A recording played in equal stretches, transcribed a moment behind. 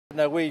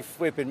No,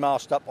 we've been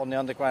masked up on the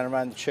underground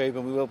around the tube,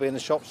 and we will be in the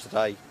shops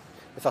today,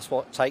 if that's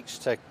what it takes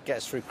to get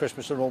us through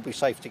Christmas and all be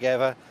safe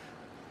together.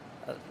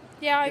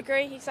 Yeah, I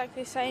agree,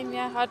 exactly the same,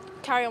 yeah. I'd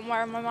carry on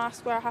wearing my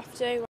mask where I have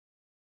to.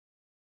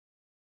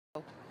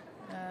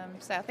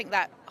 So I think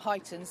that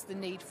heightens the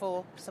need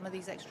for some of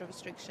these extra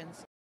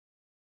restrictions.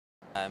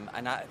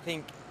 And I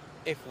think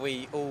if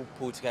we all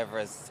pull together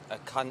as a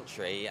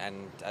country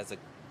and as a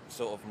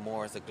sort of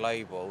more as a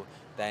global,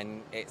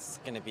 then it's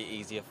going to be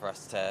easier for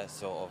us to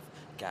sort of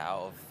get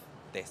out of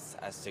this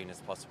as soon as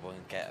possible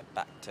and get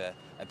back to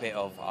a bit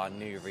of our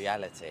new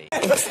reality.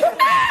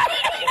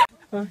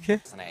 Okay.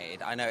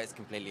 I know it's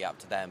completely up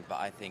to them, but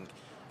I think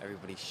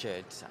everybody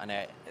should. I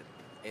know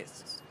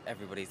it's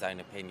everybody's own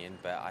opinion,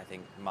 but I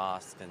think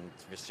masks and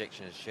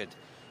restrictions should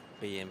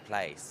be in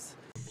place.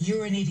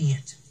 You're an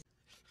idiot.